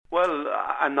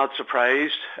I'm not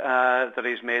surprised that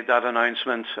he's made that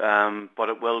announcement, but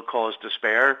it will cause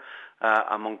despair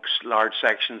amongst large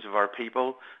sections of our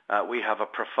people. We have a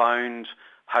profound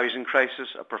housing crisis,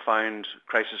 a profound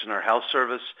crisis in our health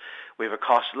service. We have a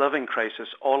cost of living crisis,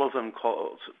 all of them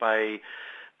caused by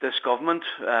this government,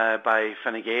 by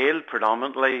Fine Gael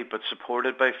predominantly, but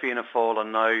supported by Fianna Fáil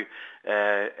and now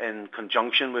in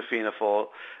conjunction with Fianna Fáil.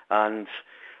 And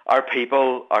our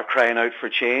people are crying out for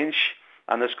change,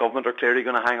 and this government are clearly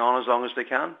going to hang on as long as they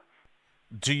can.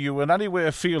 Do you in any way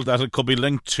feel that it could be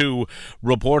linked to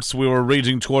reports we were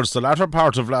reading towards the latter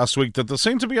part of last week that there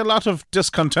seemed to be a lot of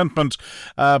discontentment,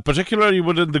 particularly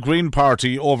within the Green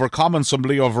Party, over comments from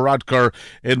Leo Varadkar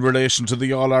in relation to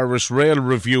the All-Irish Rail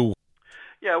Review?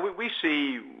 Yeah, we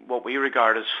see what we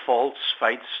regard as false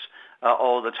fights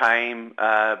all the time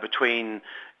between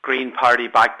Green Party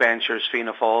backbenchers,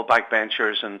 Fianna Fáil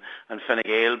backbenchers and Fine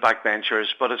Gael backbenchers,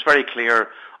 but it's very clear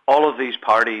all of these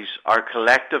parties are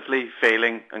collectively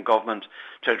failing in government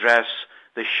to address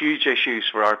the huge issues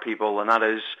for our people, and that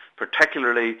is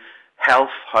particularly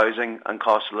health, housing and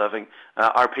cost of living.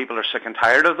 Our people are sick and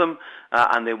tired of them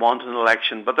and they want an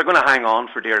election, but they're going to hang on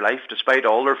for dear life despite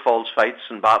all their false fights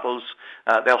and battles.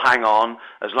 They'll hang on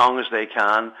as long as they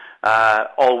can.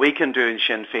 All we can do in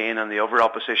Sinn Féin and the other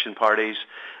opposition parties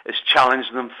is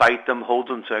challenge them, fight them, hold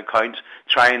them to account,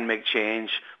 try and make change.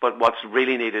 But what's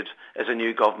really needed is a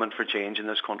new government for change in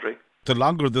this country. The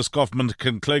longer this government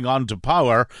can cling on to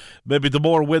power, maybe the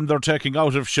more wind they're taking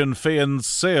out of Sinn Féin's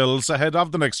sails ahead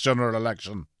of the next general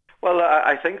election. Well,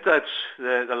 I think that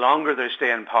the longer they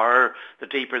stay in power, the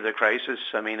deeper the crisis.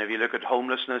 I mean, if you look at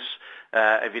homelessness,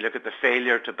 if you look at the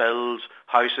failure to build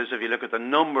houses, if you look at the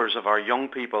numbers of our young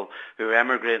people who are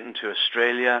emigrating to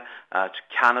Australia, to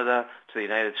Canada, to the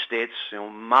United States,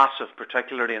 massive,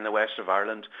 particularly in the west of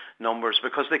Ireland, numbers,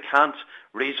 because they can't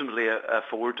reasonably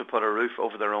afford to put a roof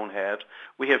over their own head.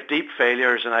 We have deep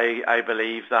failures, and I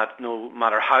believe that no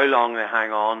matter how long they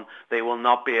hang on, they will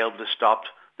not be able to stop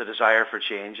the desire for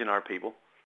change in our people.